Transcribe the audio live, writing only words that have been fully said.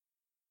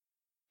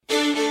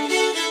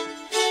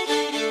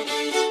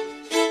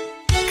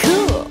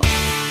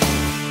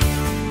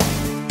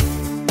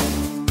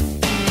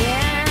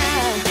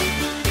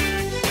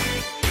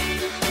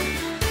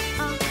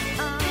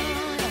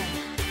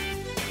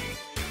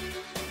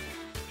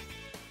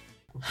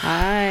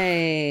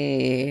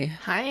Hi.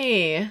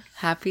 Hi.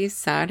 Happy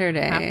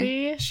Saturday.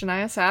 Happy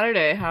Shania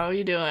Saturday. How are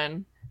you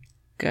doing?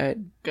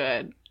 Good.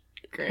 Good.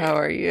 Great. How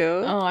are you?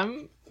 Oh,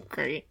 I'm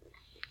great.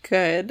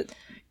 Good.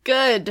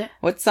 Good.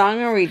 What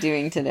song are we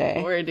doing today?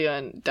 We're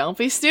doing Don't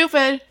Be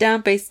Stupid.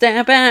 Don't be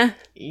stupid.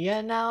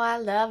 You know I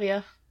love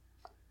you.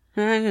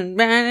 You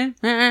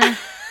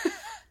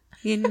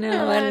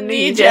know I I need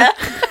need ya.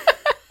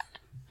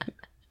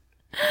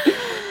 ya.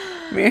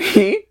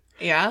 Mary?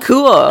 Yeah?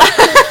 Cool.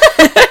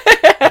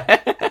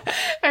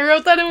 I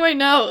wrote that in my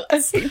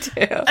notes. Me too.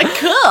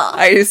 Cool.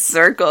 I just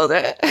circled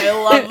it. I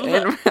love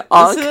in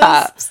all this is-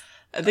 caps.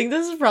 I think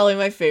this is probably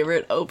my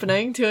favorite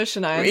opening to a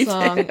Shania Me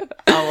song too.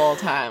 of all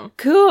time.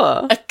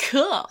 Cool.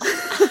 Cool.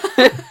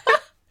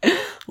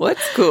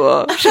 What's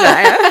cool,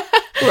 Shania?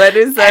 What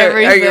is that?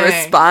 Are you Everything.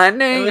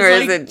 responding, or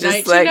is it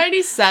just like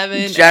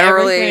 1997?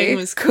 generally everything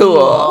was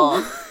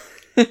cool?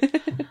 I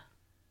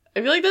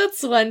feel like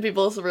that's when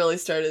people really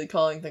started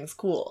calling things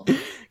cool.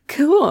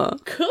 Cool?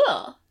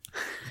 Cool.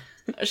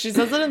 She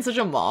says it in such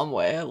a mom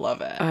way. I love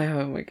it.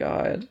 Oh my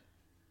god.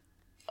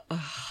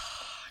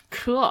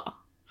 Cool.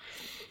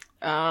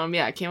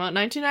 Yeah, it came out in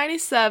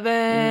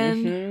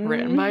 1997. Mhm.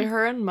 Written by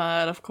her and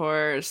Mud, of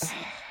course.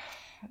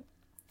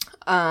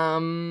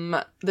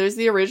 There's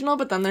the original,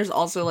 but then there's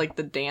also like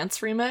the dance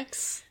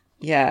remix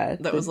Yeah.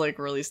 that was like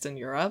released in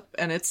Europe,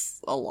 and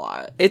it's a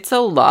lot. It's a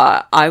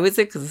lot. I was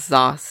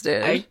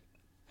exhausted.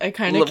 I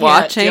kind of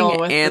watching deal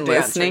with and the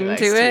dance listening remix,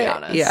 to be it.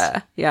 honest.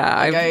 Yeah. Yeah.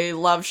 Like, I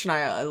love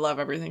Shania. I love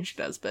everything she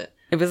does, but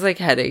It was like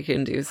headache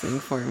inducing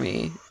for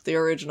me. the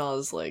original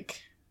is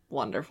like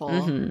wonderful.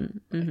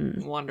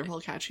 Wonderful,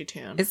 catchy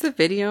tune. Is the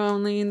video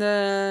only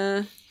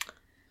the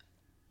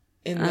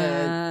In the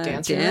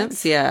dance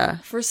dance? remix? Yeah.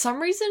 For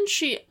some reason,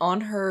 she on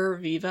her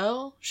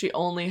Vivo, she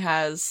only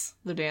has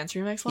the dance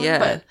remix one.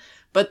 Yeah.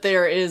 But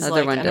there is Other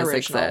like one an does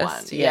original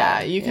exist. one.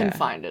 Yeah, Yeah, you can yeah.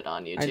 find it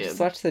on YouTube. I just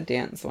watched the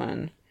dance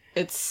one.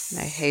 It's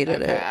I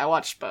hated okay, it. I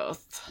watched both.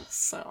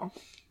 So.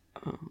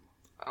 Oh.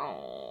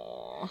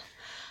 Oh.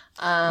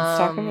 Let's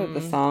talk about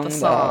the song, The though.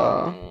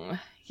 song.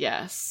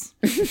 Yes.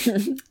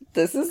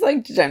 This is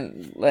like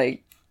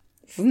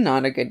this is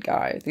not a good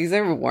guy. These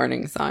are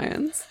warning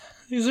signs.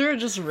 These are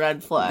just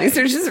red flags. These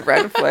are just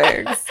red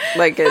flags.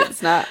 Like,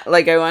 it's not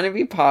like I want to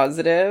be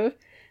positive.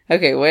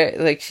 Okay, wait,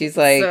 like she's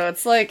like, so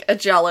it's like a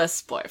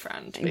jealous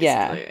boyfriend, basically,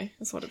 Yeah.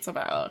 is what it's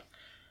about.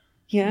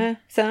 you're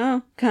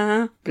so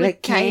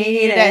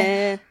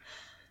complicated.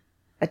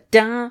 I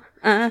don't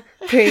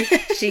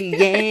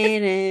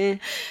appreciate it.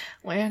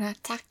 When I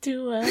talk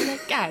to other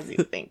guys, you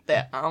think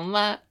they're on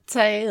my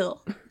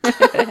tail.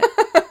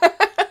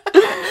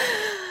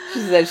 She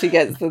said she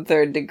gets the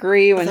third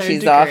degree when Third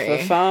she's off the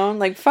degree. phone.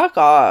 Like, fuck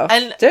off.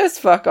 And- Just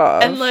fuck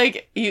off. And,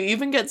 like, you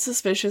even get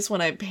suspicious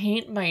when I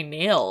paint my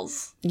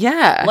nails.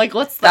 yeah. Like,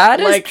 what's that? That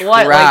is like,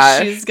 what? trash.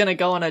 Like, she's gonna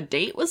go on a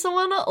date with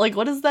someone else? Like,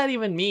 what does that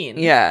even mean?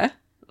 Yeah.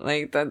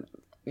 Like, that.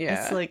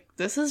 Yeah. It's like,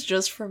 this is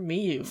just for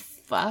me, you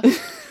fuck.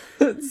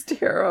 It's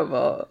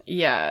terrible.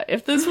 Yeah,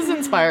 if this was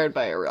inspired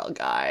by a real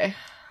guy,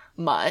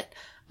 Mutt,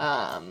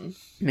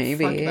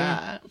 Maybe. fuck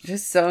that.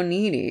 Just so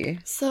needy.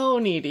 So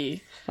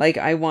needy. Like,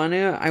 I want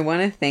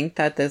to think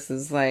that this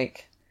is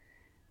like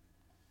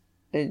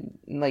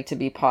to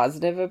be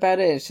positive about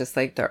it. It's just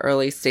like the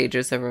early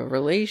stages of a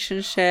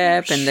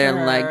relationship, and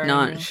they're like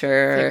not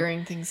sure.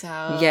 Figuring things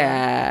out.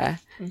 Yeah.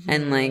 Mhm.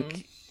 And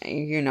like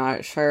you're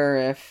not sure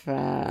if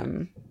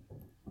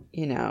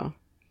you know,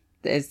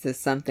 is this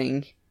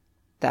something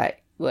that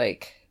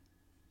like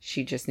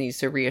she just needs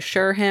to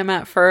reassure him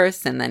at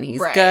first, and then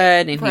he's Right,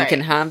 good and he right. can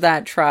have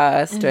that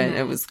trust. And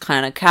it Mhm. was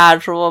kind of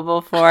casual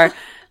before,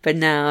 but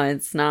now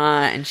it's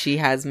not. And she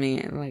has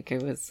me like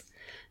it was.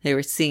 They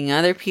were seeing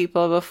other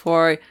people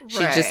before. She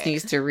just Right.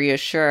 needs to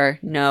reassure.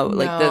 No,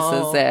 like this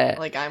is it.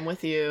 Like, I'm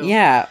with you.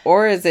 Yeah.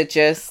 Or is it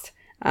just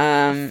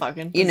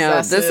Fucking you know,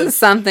 this possessive is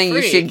something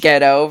you should freak.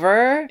 get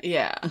over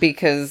Yeah.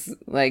 because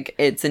like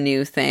it's a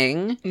new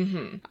thing.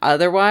 Mm-hmm.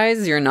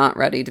 Otherwise, you're not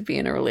ready to be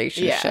in a Yeah.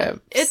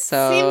 relationship. It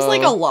So- seems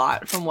like a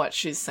lot from what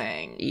she's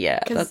saying. Yeah,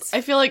 Because that's I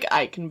feel like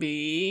I can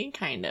be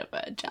kind of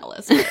a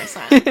jealous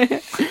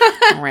person.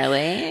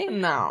 really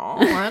No,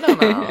 I don't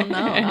know.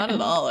 No, not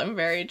at all. I'm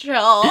very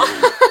chill.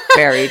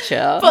 very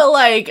chill. But,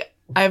 like,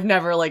 I've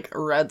never, like,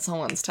 read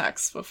someone's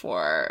text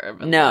before. Or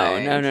been no,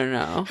 like,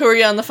 no. Who are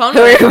you on the phone Who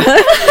are with? you-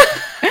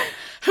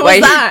 Who Why-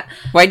 was that?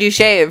 Why'd you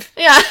shave?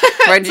 Yeah.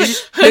 Why'd you? Who's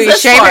Who you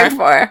this shaving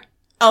for?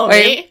 Oh,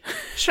 Wait. me?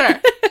 Sure.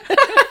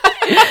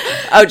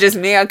 Oh, just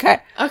me. Okay.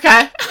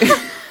 Okay.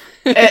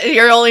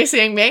 You're only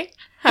seeing me?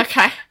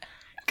 Okay.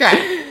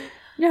 Great.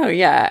 No,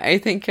 yeah. I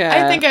think.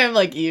 I think I'm,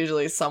 like,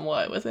 usually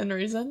somewhat within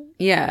reason.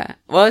 Yeah.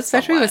 Well,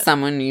 especially with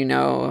Somewhat. someone you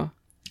know,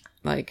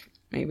 like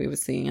maybe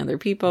was seeing other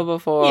people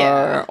before,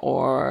 Yeah.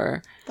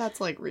 or That's,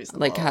 like,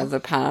 reasonable. like has a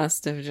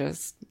past of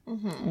just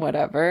Mhm.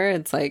 whatever.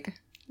 It's like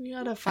You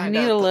gotta I find need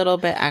out a the- little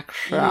bit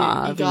extra.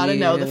 You of gotta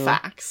know the you.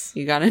 facts.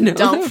 You gotta know.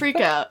 Don't the freak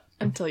facts. out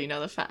until you know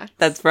the facts.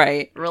 That's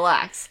right,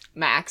 Relax,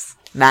 Max.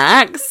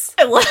 Max.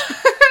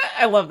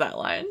 I love that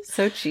line.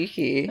 So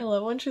cheeky. I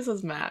love when she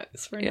says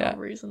Max for Yeah. no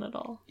reason at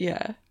all.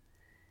 Yeah.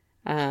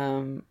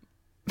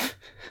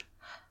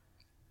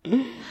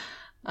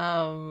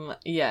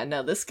 Yeah,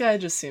 no, this guy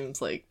just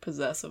seems like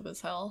possessive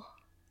as hell.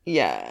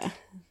 Yeah.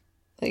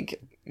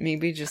 Like,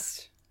 maybe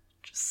just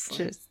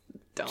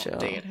Don't chill.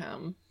 date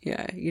him.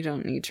 Yeah, you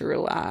don't need to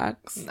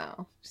relax.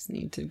 No. Just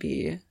need to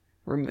be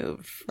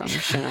removed from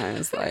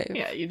Shania's life.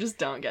 Yeah, you just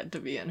don't get to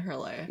be in her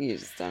life. You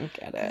just don't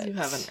get it. You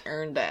haven't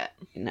earned it.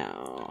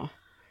 No.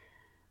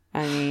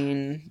 I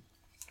mean,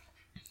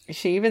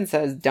 she even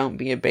says, don't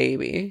be a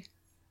baby.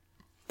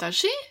 Does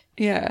she?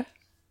 Yeah.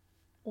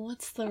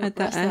 What's the At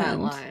the rest of that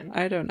end. line?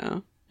 I don't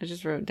know. I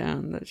just wrote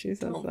down that she says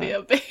Don't that. be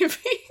a baby.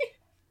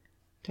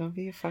 Don't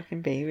be a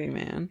fucking baby,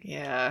 man.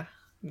 Yeah.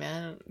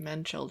 Men,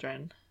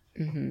 children.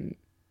 Mm-hmm.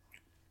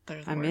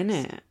 They're the I'm in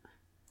worst. it.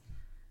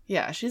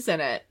 Yeah, she's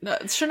in it. No,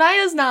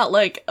 Shania's not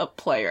like a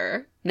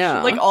player.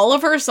 No. Like all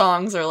of her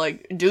songs are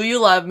like, "Do you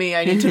love me?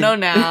 I need to know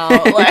now."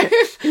 Like,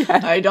 Yeah.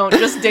 I don't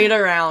just date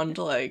around.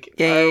 Like,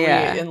 are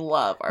Yeah. we in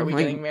love? Are we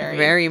Like, getting married?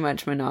 Very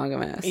much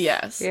monogamous.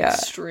 Yes. Yeah.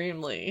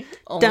 Extremely.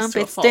 Don't Almost to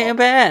be a fault.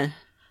 stupid.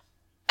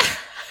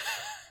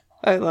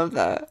 I love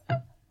that.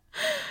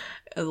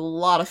 There's a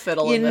lot of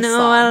fiddle You in this know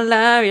song. I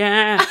love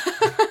ya.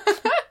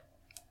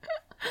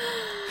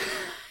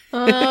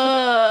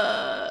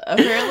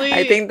 Apparently,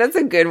 I think that's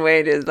a good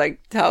way to like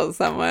tell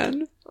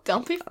someone.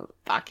 don't be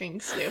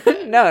fucking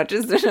stupid. No,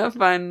 just in a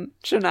fun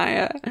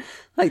Shania,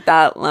 like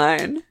that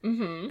line.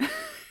 Mm-hmm.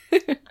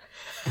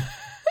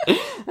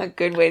 A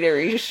good way to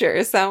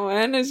reassure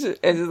someone is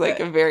like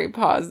a very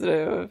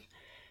positive.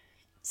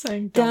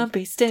 Saying Don't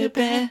be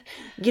stupid.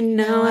 You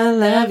know I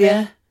love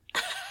ya.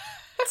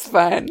 It's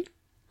fun.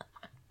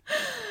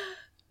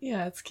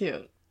 Yeah, it's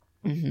cute.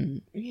 Mm-hmm.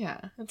 Yeah,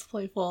 it's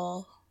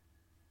playful.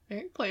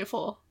 Very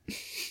playful.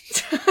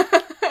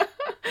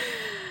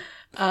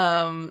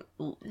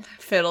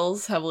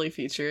 Fiddle's heavily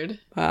featured.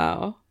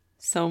 Wow,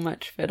 so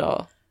much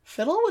fiddle.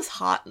 Fiddle was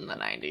hot in the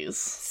 90s.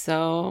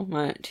 So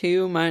much,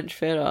 too much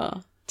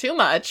fiddle. Too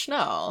much?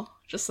 No,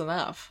 just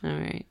enough. All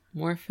right,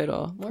 more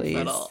fiddle, More please.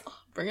 fiddle.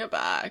 Bring it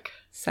back.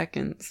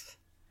 Seconds.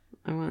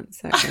 I want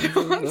seconds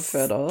of the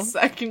fiddle.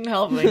 Second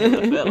helping of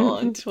the fiddle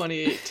in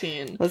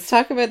 2018. Let's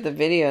talk about the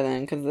video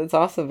then, because it's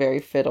also very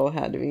fiddle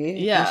heavy.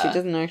 Yeah. And she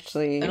doesn't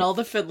actually. And all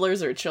the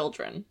fiddlers are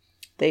children.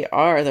 They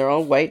are. They're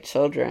all white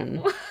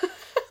children.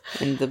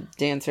 And the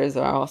dancers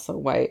are also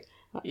white.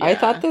 Yeah. I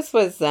thought this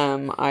was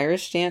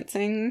Irish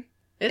dancing.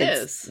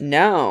 It's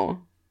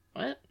No,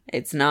 What?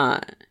 it's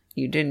not.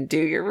 You didn't do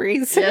your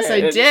research. Yes, I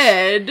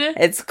did.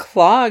 It's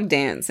clog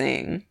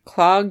dancing.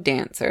 Clog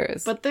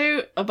dancers. But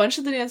a bunch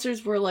of the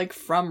dancers were like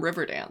from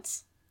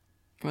Riverdance.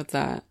 What's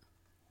that?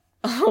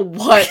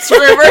 What's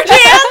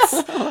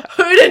Riverdance?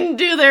 Who didn't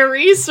do their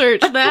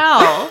research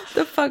now?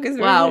 The fuck is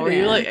Wow, were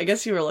you Riverdance? like, I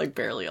guess you were like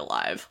barely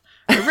alive.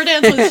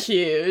 Riverdance was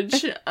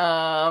huge.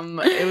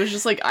 It was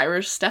just like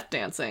Irish step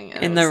dancing.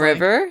 And In it the was, like-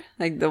 river?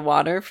 Like the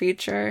water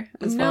feature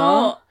as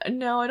well?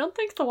 No, I don't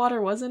think the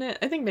water was in it.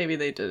 I think maybe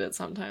they did it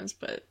sometimes,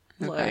 but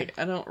Okay. like,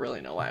 I don't really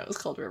know why it was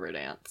called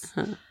Riverdance.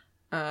 Huh.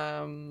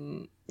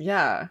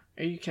 Yeah.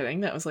 Are you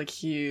kidding? That was like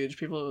huge.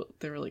 They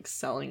were like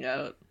selling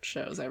out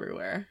shows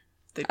everywhere.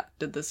 They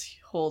did this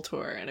whole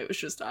tour and it was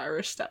just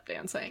Irish step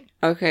dancing.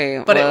 Okay,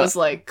 But well, it was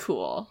like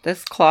cool.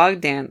 this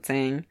clog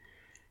dancing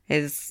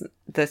is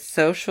the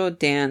social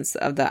dance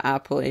of the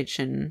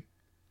Appalachian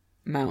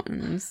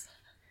Mountains.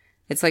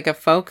 It's like a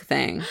folk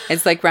thing.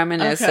 It's like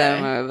reminiscent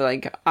Okay. of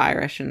like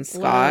Irish and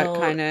Scot Well,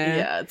 kind of.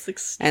 Yeah, it's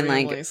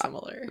extremely like,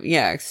 similar.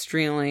 Yeah,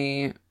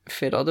 extremely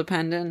fiddle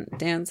dependent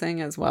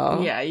dancing as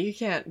well. Yeah, you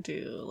can't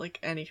do like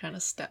any kind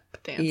of step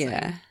dancing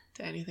Yeah.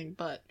 to anything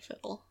but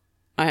fiddle.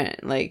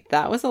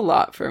 That was a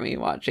lot for me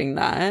watching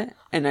that.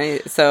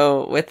 And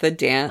so with the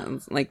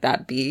dance, like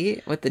that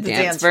beat with the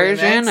dance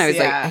version, remix, I was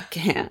yeah. like, I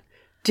can't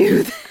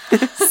do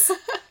this.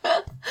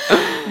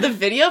 The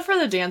video for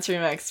the dance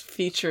remix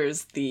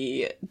features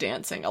the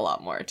dancing a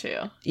lot more too.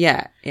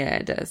 Yeah,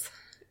 it does.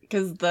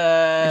 Because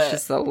It's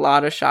just a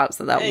lot of shots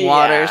of that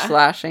water Yeah.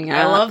 splashing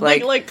out. I love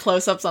like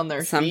close-ups on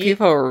their some feet.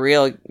 people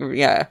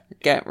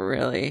get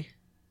really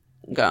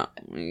going.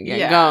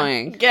 Yeah.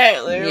 Going.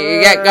 Get,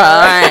 You get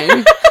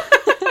going.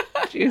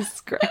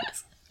 Jesus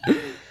Christ.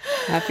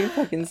 Happy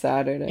fucking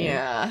Saturday.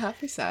 Yeah,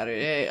 happy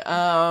Saturday.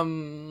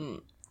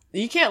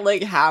 You can't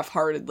like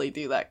half-heartedly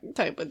do that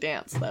type of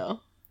dance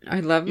though. I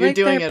love You're like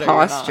doing their it or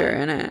you're posture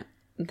not. in it.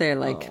 They're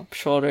like Oh.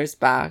 shoulders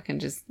back and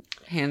just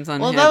hands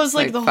on Well, hips. that was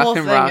like the whole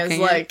fucking thing is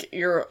rocking it. like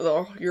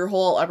your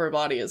whole upper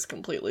body is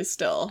completely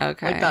still.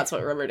 Okay. Like that's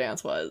what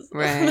Riverdance was.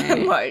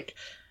 Right. Like,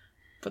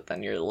 but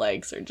then your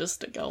legs are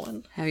just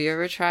going. Have you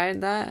ever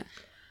tried that?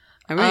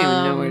 I don't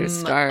even know where to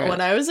start.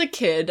 When I was a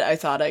kid, I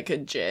thought I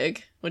could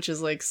jig, which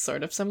is like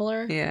sort of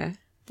similar, Yeah.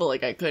 but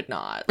like I could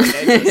not. Like,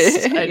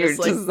 I You're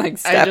just like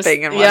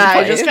stepping in one yeah,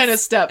 place. I just kind of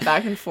step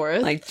back and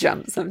forth, like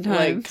jump sometimes.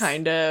 like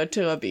kind of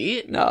to a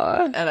beat. No.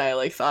 And I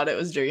like thought it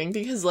was jigging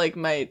because like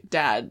my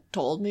dad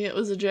told me it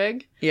was a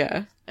jig,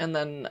 Yeah. and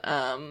then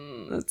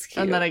That's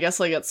cute. and then I guess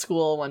like at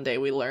school one day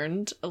we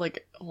learned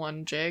like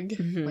one jig,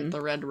 Mhm. like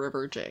the Red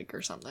River jig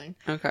or something.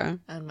 Okay.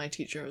 And my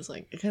teacher was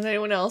like, "Can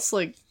anyone else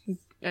like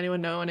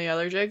anyone know any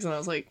other jigs? And I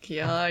was like,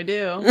 yeah, I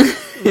do.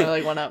 And I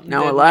like went up and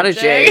know did a lot my of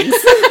jig. jigs.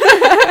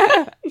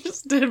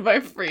 Just did my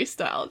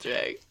freestyle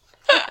jig.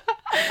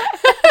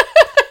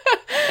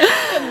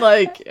 And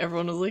like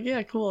everyone was like,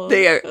 yeah, cool.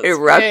 They that's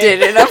erupted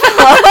great. in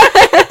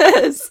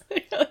applause.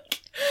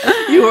 Like,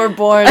 you were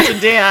born to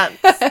dance.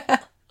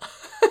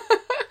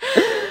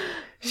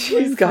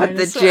 She's got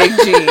the jig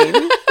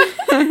gene.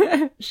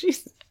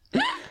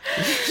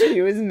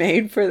 She was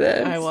made for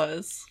this. I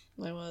was.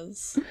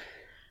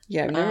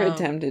 Yeah, I've never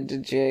attempted to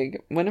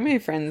jig. One of my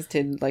friends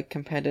did like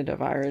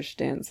competitive Irish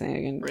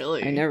dancing, and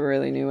Really? I never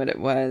really knew what it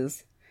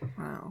was.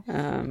 Wow.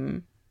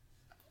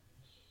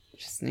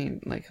 Just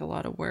need like a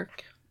lot of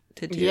work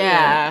to do.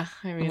 Yeah,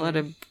 it. I mean, a lot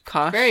of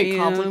costume. very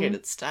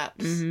complicated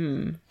steps.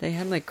 Mm-hmm. They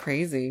had like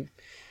crazy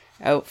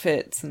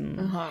outfits,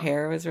 and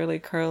hair was really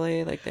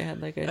curly. Like they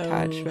had like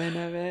attachment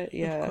of it.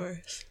 Yeah, of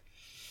course.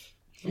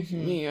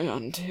 Me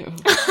on too.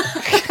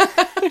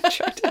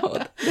 Tried to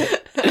hold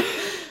it.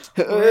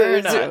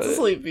 We're not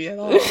sleepy at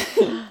all.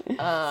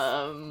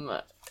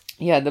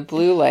 Yeah, the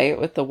blue light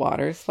with the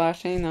water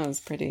splashing, that was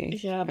pretty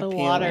Yeah, the appealing.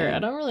 water. I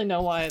don't really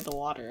know why the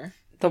water.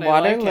 The but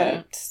water I like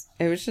looked...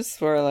 It was just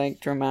for, like,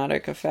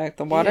 dramatic effect.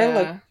 The water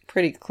looked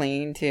pretty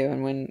clean, too,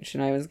 and when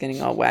Shania was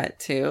getting all wet,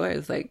 too, I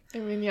was like... I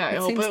mean, yeah, I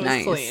hope it was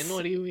nice. clean.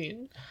 What do you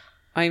mean?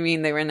 I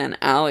mean, they were in an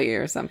alley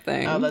or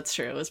something. Oh, that's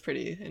true. It was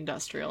pretty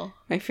industrial.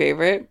 My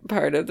favorite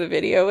part of the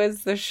video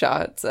is the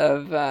shots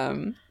of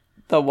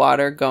the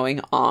water going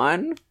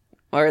on,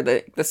 or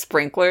the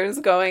sprinklers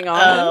going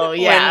on. Oh,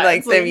 yeah. When, like,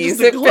 it's the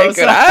music picked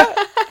it up.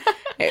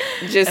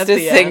 Just to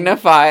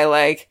signify,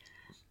 like,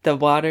 the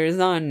water's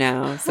on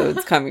now, so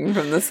it's coming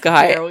from the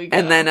sky. There we go.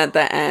 And then at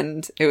the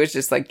end, it was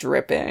just, like,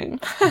 dripping.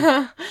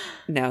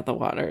 Now the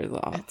water is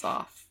off. It's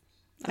off.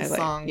 The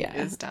song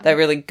is done. That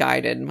really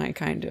guided my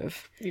kind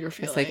of... Your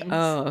feelings. It's like,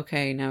 oh,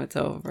 okay, now it's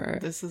over.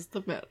 This is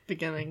the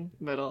beginning,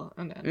 middle,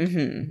 and end.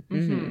 Mm-hmm.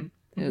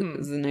 Mm-hmm. It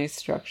was a nice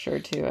structure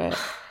to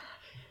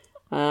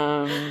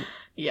it.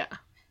 Yeah.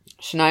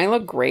 Shania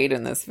looked great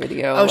in this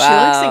video. Oh,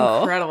 wow. She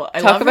looks incredible.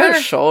 I Talk love about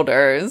her.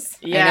 Shoulders.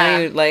 Yeah.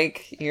 I know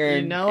you're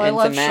I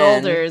love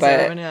shoulders.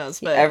 Everyone knows,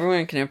 but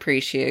everyone can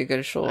appreciate a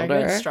good shoulder. A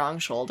good strong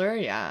shoulder,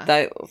 yeah.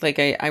 That like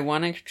I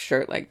want a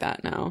shirt like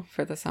that now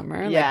for the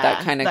summer. Yeah, like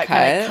that kind of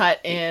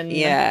cut in.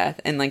 Yeah,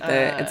 and like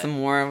it's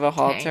more of a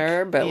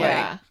halter, but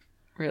like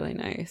really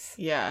nice.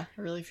 Yeah,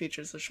 it really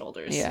features the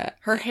shoulders. Yeah.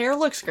 Her hair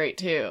looks great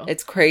too.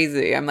 It's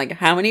crazy. I'm like,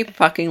 how many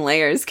fucking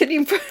layers can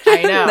you put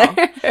I know. in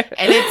there?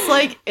 And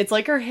it's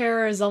like her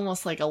hair is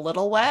almost like a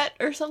little wet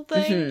or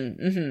something.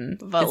 Mm-hmm,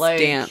 mm-hmm. But it's like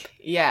damp.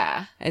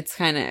 Yeah. It's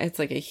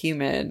like a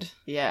humid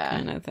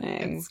kind of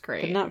thing. It's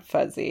great. But not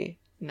fuzzy.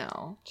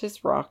 No.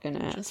 Just rocking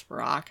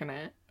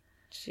it.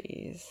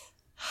 Jeez.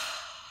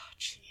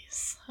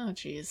 Jeez. Oh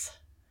jeez.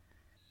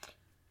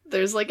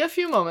 There's like a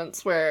few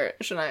moments where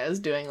Shania is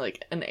doing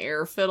like an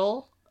air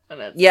fiddle, and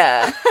it's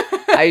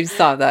I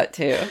saw that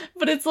too.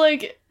 But it's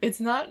like it's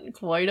not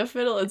quite a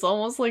fiddle. It's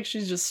almost like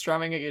she's just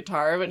strumming a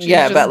guitar, but she's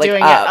just but, like,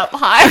 doing up. it up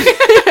high.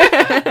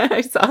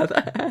 I saw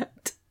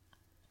that.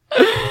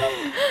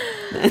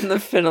 And the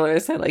fiddler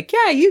said, like,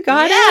 "Yeah, you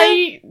got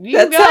it. You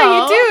That's go.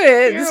 how you do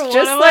it. You're It's one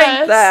just of like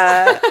us."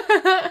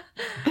 that."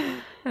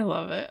 I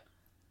love it,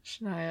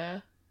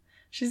 Shania.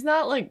 She's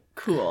not like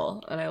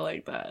cool, and I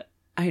like that.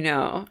 I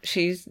know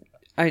she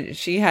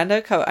had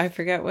I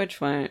forget which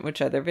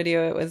other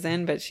video it was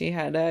in, but she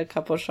had a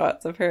couple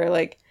shots of her,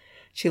 like,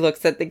 she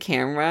looks at the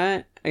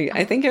camera.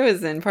 I think it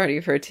was in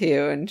Party for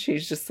Two, and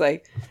she's just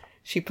like,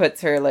 she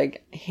puts her,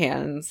 like,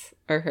 hands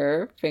or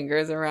her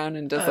fingers around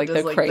and does, like,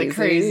 the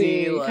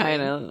crazy like,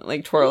 kind of,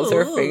 like, twirls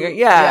her finger.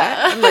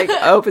 Yeah. And, like,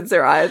 opens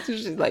her eyes, and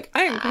she's like,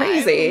 I'm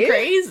crazy. I'm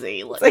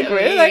crazy. It's like,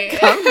 where did that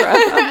come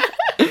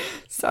from?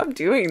 Stop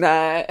doing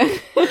that.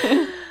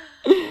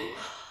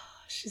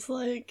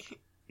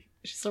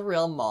 She's a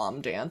real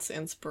mom dance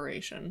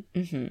inspiration.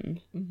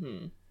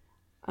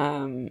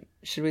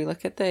 Should we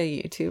look at the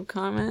YouTube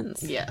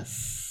comments?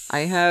 Yes. I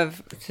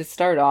have, to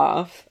start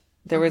off,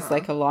 there was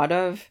like a lot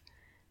of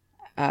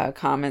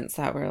comments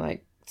that were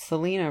like,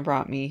 Selena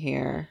brought me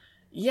here.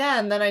 Yeah,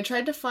 and then I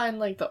tried to find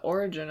like the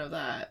origin of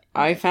that.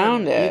 I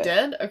found it. You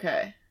did?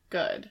 Okay,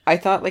 good. I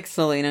thought like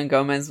Selena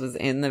Gomez was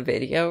in the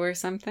video or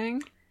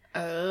something.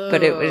 Oh.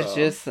 But it was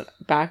just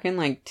back in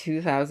like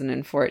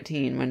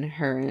 2014 when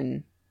her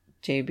and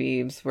Jay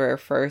Beebs were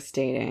first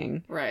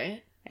dating.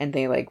 Right. And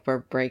they like were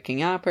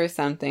breaking up or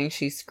something.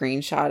 She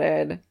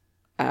screenshotted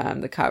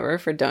the cover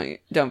for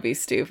Don't Be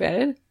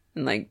Stupid.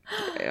 And like,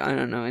 I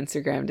don't know,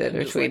 Instagrammed it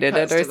or tweeted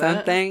it or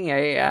something.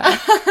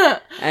 Yeah.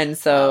 And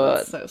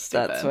so, that's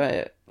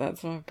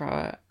what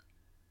brought it.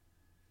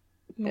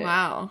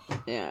 Wow.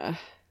 Yeah.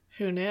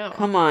 Who knew?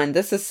 Come on,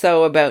 this is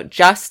so about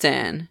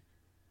Justin.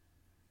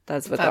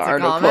 That's what the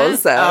article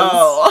says.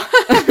 Oh.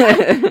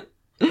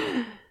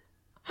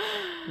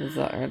 This is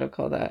the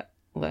article that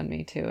led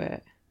me to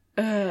it.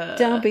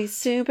 Don't be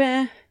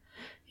stupid.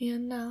 You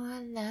know I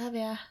love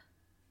ya.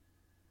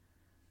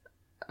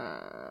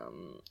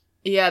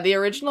 Yeah, the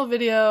original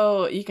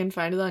video, you can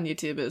find it on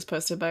YouTube, is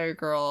posted by a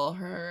girl.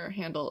 Her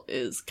handle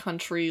is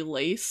Country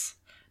Lace.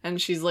 And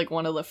she's like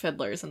one of the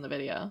fiddlers in the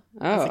video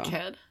as a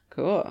kid.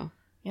 Cool.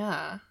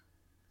 Yeah.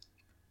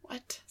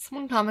 What?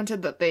 Someone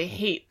commented that they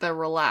hate the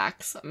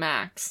Relax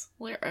Max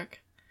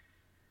lyric.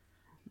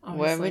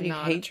 Why would you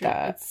hate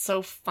that? It's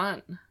so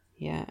fun.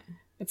 Yeah.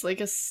 It's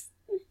like a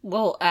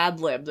little ad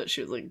lib that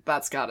she was like,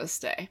 that's gotta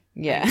stay.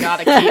 Yeah. I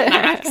gotta keep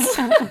Max.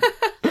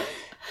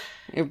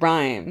 It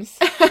rhymes.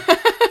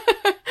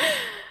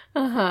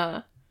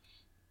 Uh-huh.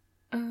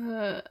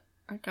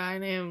 A guy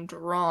named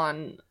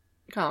Ron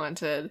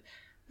commented,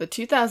 the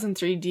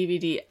 2003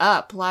 DVD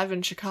Up live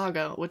in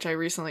Chicago, which I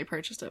recently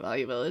purchased at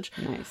Value Village.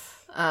 Nice.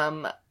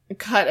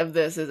 Cut of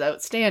this is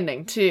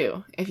outstanding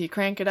too. If you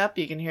crank it up,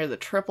 you can hear the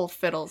triple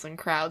fiddles and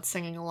crowds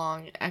singing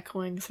along,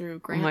 echoing through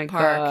Grant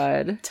Park.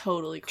 God.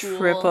 Totally cool.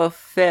 Triple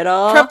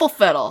fiddle. Triple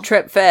fiddle.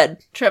 Trip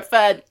fed.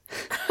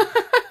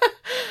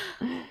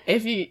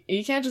 If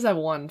you can't just have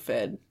one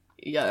fid,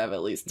 you gotta have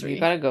at least 3. You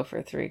gotta go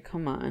for 3.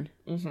 Come on.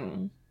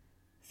 Mm-hmm.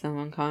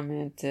 Someone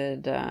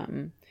commented,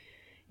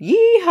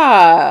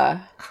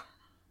 yeehaw!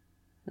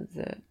 That's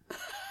it.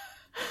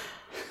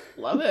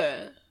 Love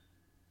it.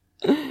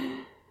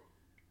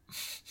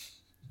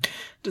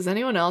 Does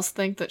anyone else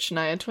think that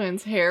Shania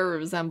Twain's hair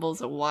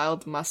resembles a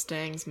wild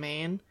Mustang's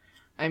mane?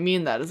 I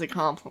mean that as a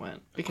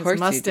compliment, because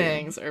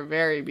Mustangs are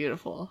very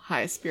beautiful,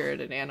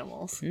 high-spirited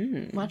animals,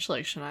 much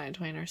like Shania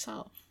Twain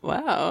herself.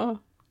 Wow.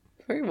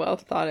 Very well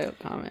thought out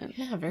comment.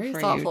 Yeah, very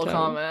thoughtful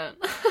comment.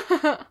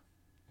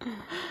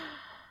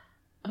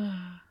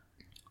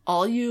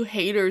 All you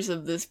haters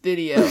of this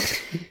video,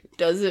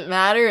 does it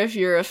matter if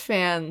you're a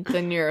fan,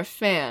 then you're a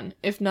fan.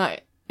 If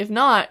not,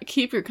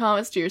 keep your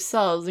comments to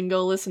yourselves and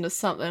go listen to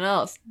something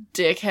else,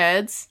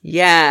 dickheads.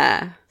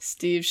 Yeah.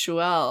 Steve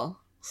Schuell,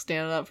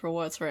 standing up for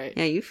what's right.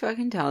 Yeah, you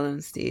fucking tell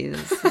them, Steve.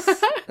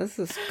 That's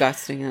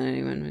disgusting that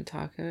anyone would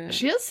talk about it.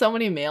 She has so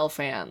many male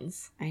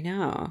fans. I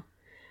know.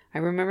 I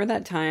remember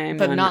that time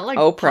but on not like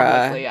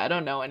Oprah. Publicly. I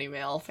don't know any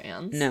male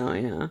fans. No, I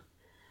know.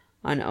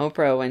 On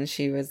Oprah, when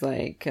she was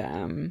like,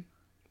 when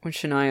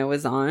Shania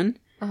was on,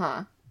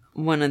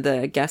 one of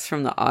the guests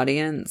from the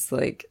audience,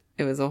 like,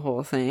 it was a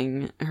whole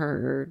thing.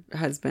 Her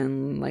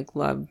husband, like,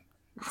 loved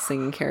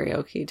singing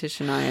karaoke to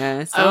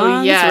Shania songs.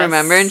 Oh, yes.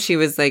 Remember? And she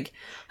was like,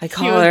 I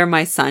call her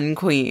my sun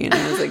queen.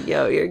 I was like,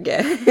 yo, you're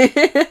gay.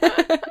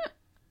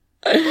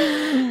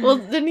 Well,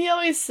 didn't he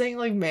always sing,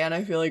 like, Man,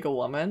 I Feel Like a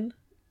Woman?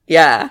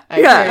 Yeah. I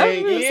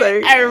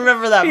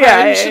remember that part.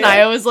 Yeah,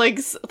 Shania was like,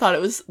 thought it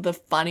was the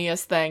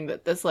funniest thing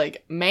that this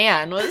like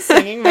man was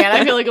singing Man,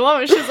 I Feel Like a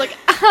Woman. She was like,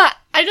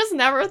 I just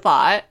never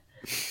thought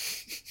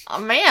a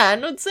man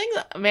would sing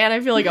Man,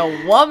 I Feel Like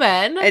a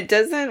Woman. It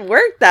doesn't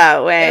work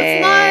that way.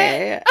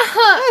 It's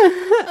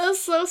not. That's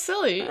so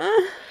silly.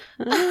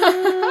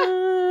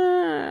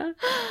 I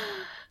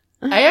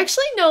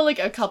actually know like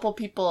a couple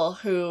people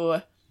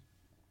who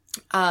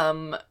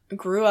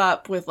grew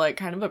up with like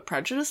kind of a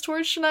prejudice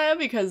towards Shania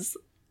because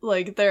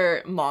like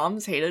their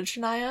moms hated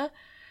Shania.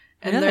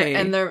 And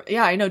really? they're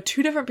yeah, I know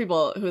 2 different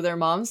people who their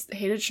moms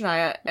hated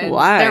Shania, and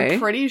why? They're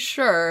pretty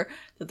sure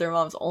that their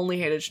moms only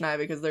hated Shania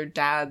because their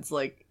dads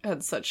like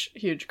had such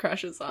huge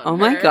crushes on her.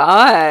 My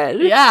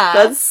god. Yeah.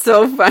 That's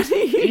so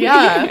funny.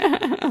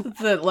 Yeah.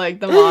 That like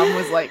the mom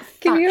was like,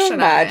 can you Shania.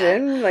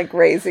 imagine like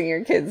raising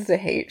your kids to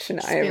hate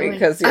Shania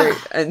because you're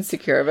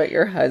insecure about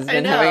your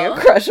husband know. having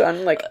a crush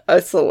on like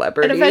a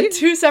celebrity? And I've had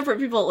 2 separate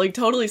people, like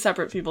totally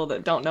separate people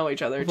that don't know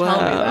each other,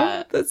 tell me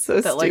that. That's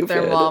so that, stupid. like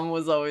their mom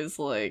was always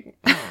like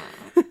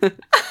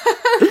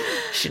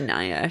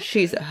Shania,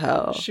 she's a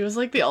hoe. She was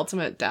like the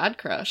ultimate dad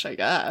crush, I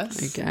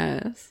guess.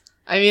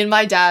 I mean,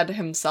 my dad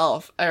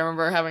himself, I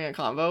remember having a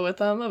convo with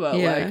him about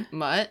like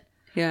Mutt.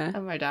 Yeah.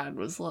 And my dad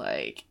was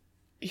like,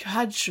 you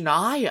had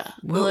Shania.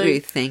 What like, were you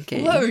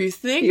thinking? What were you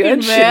thinking, you had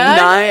man?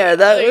 Shania.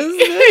 That like,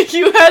 was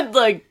you had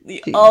like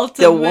the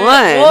ultimate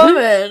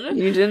woman.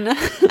 You didn't.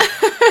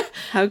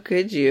 How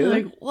could you?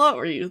 Like, what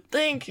were you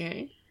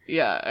thinking?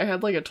 Yeah, I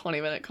had like a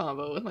 20-minute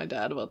convo with my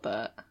dad about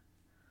that.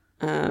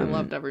 I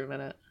loved every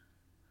minute.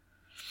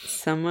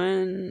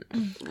 Someone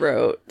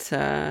wrote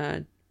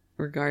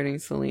regarding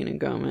Selena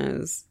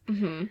Gomez.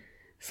 Mm-hmm.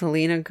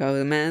 Selena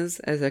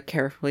Gomez is a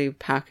carefully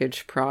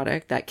packaged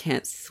product that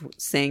can't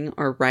sing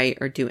or write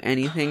or do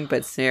anything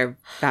but stare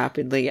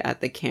vapidly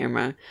at the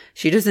camera.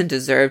 She doesn't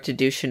deserve to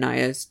do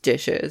Shania's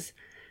dishes.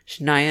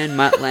 Shania and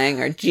Mutt Lange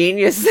are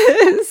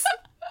geniuses.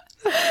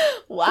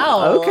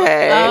 Wow.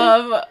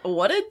 Okay.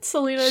 What did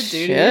Selena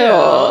do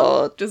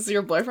Chill. to you? Does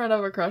your boyfriend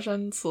have a crush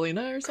on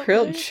Selena or something?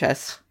 Curled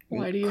chest.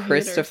 Why do you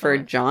Christopher hate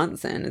her so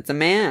Johnson. It's a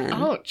man.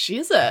 Oh,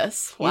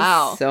 Jesus.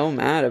 Wow. He's so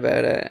mad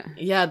about it.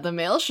 Yeah, the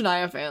male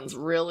Shania fans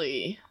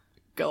really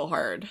go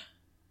hard.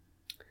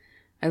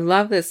 I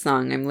love this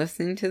song. I'm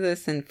listening to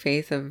this in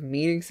faith of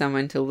meeting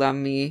someone to love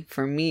me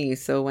for me.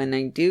 So when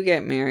I do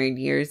get married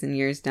years and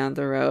years down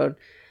the road,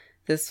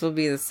 this will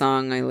be the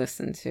song I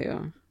listen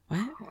to.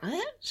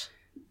 What?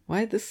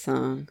 Why this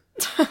song?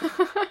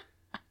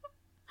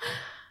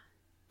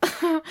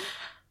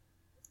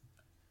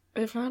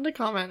 I found a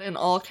comment in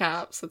all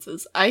caps that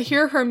says, I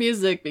hear her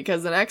music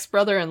because an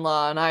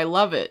ex-brother-in-law and I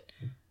love it.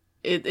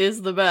 It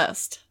is the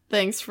best.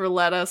 Thanks for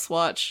let us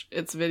watch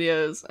its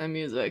videos and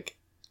music.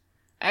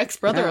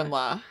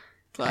 Ex-brother-in-law.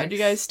 Glad you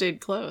guys stayed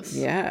close.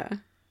 Yeah.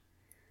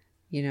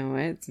 You know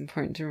what? It's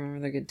important to remember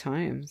the good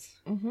times.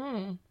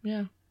 Mm-hmm.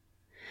 Yeah.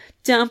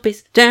 Don't be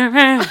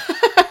stirring.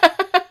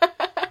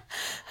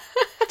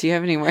 Do you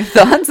have any more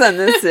thoughts on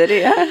this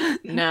video?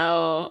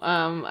 No.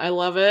 I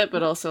love it,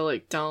 but also,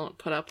 like, don't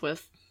put up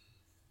with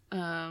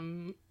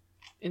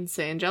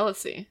insane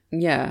jealousy.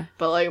 Yeah.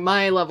 But, like,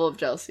 my level of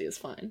jealousy is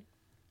fine.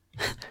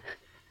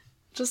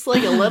 Just,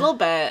 like, a little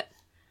bit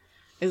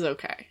is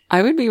okay.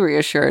 I would be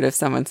reassured if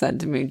someone said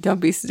to me, don't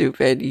be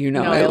stupid, you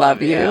know I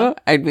love you.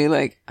 I'd be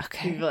like,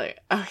 okay. You'd be like,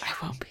 okay. I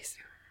won't be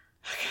stupid.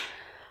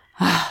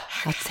 Okay.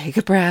 Let's take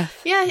a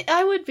breath. Yeah,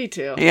 I would be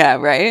too. Yeah,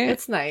 right?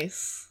 It's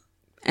nice.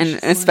 And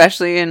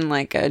especially in,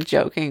 like, a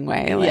joking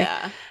way. Like,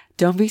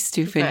 don't be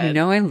stupid, you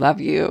know I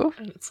love you.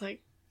 And it's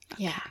like,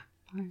 yeah.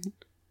 Okay.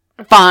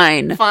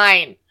 Fine.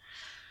 Fine.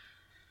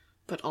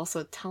 But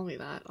also tell me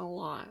that a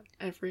lot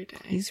every day.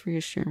 Please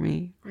reassure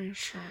me.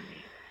 Reassure me.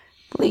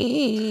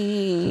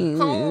 Please.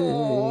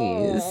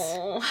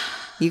 Oh.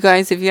 You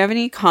guys, if you have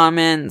any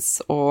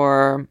comments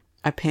or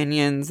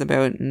opinions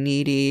about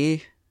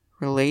needy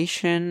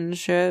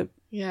relationship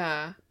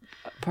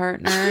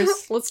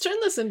partners. Let's turn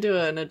this into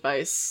an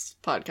advice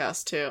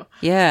podcast too.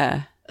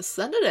 Yeah.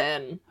 Send it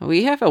in.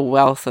 We have a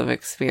wealth of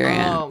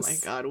experience. Oh my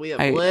god, we have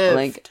lived.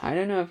 Like, I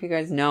don't know if you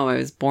guys know, I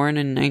was born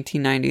in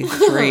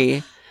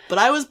 1993. But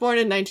I was born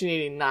in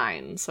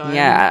 1989, so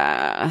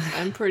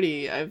I'm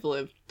pretty. I've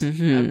lived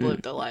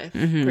a life,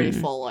 pretty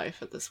full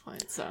life at this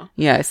point. So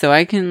yeah, so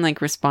I can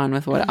like respond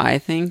with what I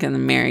think, and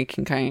then Mary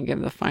can kind of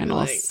give the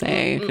final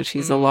say because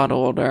she's a lot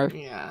older.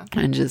 Yeah,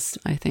 and just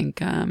I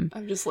think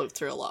I've just lived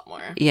through a lot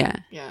more. Yeah,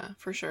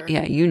 for sure.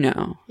 Yeah, you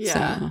know.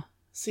 Yeah,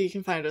 so you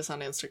can find us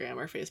on Instagram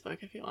or Facebook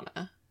if you want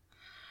to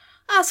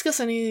ask us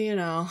any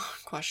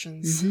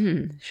questions.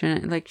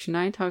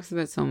 Shania talks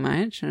about so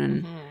much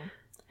and.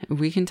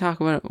 We can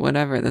talk about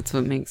whatever. That's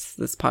what makes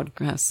this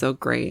podcast so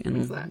great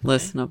and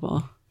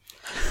listenable.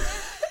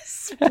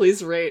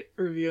 Please rate,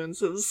 review, and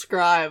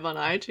subscribe on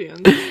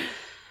iTunes.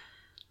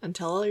 And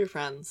tell all your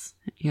friends.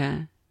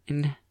 Yeah.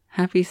 And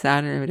happy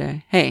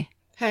Saturday. Hey.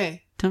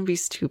 Don't be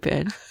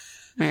stupid.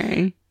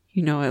 Mary,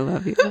 you know I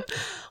love you.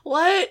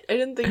 What? I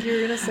didn't think you were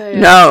going to say it.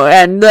 No,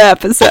 end the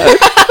episode.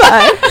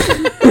 Bye.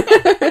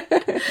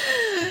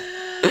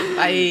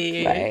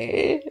 Bye.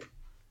 Bye.